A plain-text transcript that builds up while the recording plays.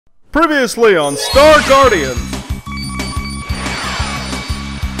Previously on Star Guardian.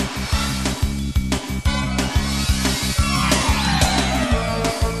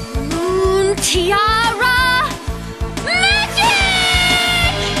 Moon Tiara Magic!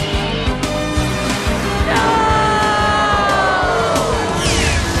 No!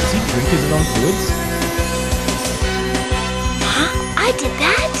 Does he drink his own fluids? Huh? I did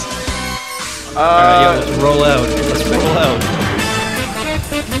that? Alright, yo, let's roll out. Let's roll out.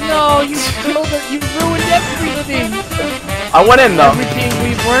 No, you killed it. You ruined everything. I went in though. Everything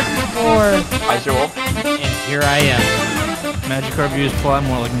we've worked for. Visual. And here I am. Magikarp used fly,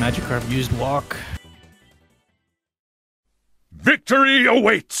 more like Magikarp used walk. Victory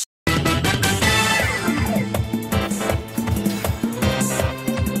awaits!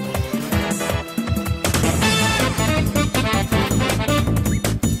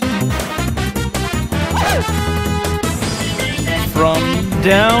 From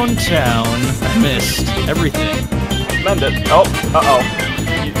downtown, I missed everything. Mend it. Oh, uh-oh.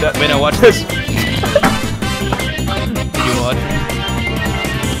 Wait, now watch this. Did you watch?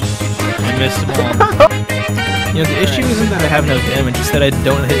 I missed them all. You know, the issue isn't that I have no damage, it's that I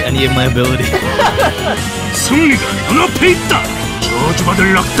don't hit any of my ability. 승리가 눈앞에 있다!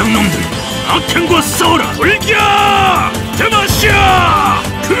 저주받을 악당놈들! 악행과 싸워라! 돌격! 대마시아!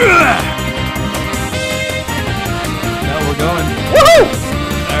 Now we're going. Woohoo!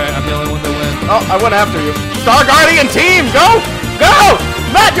 Alright, I'm the only one that wins. Oh, I went after you. Star Guardian team, go! Go!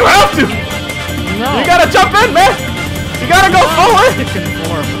 Matt, you have to! No. You gotta jump in, man! You gotta go forward!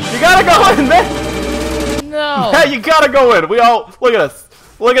 You gotta go in, man! No. Yeah, you gotta go in. We all, look at us.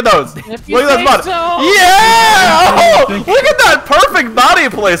 Look at those. If you Look at say those bodies. so. Yeah! Oh, look at that perfect body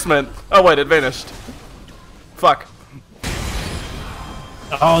placement. Oh wait, it vanished. Fuck.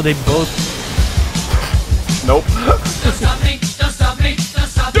 Oh, they both. Nope.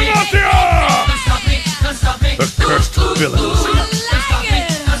 The cursed villains!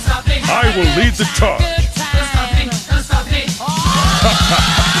 I will lead the charge!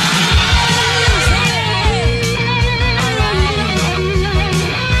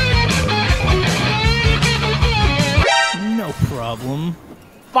 No problem.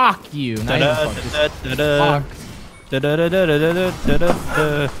 Fuck you. Not even fuck.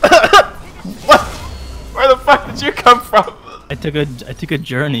 What? Where the fuck did you come from? I took a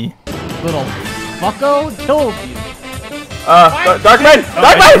journey. Little fucko killed you. Darkman!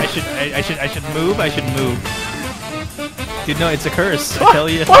 Darkman! I should move. I should move. Dude, no, it's a curse. I tell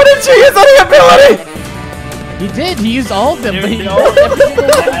you. Why didn't you use any ability? He did. He used all of them, but he,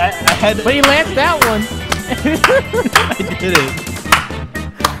 I had. but he landed that one. I did it.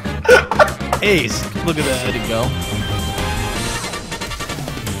 Ace, look at that. Let it go.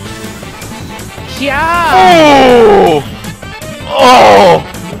 Yeah. Oh! Oh!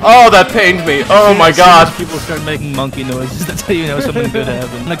 Oh, that pained me. Oh my god. People start making monkey noises. That's how you know something good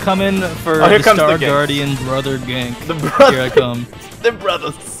happened. I'm gonna come in for Oh, here the comes Star the gank. Guardian brother gank. The brothers. Here I come. The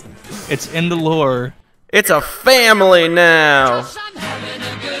brothers. It's in the lore. It's a family now.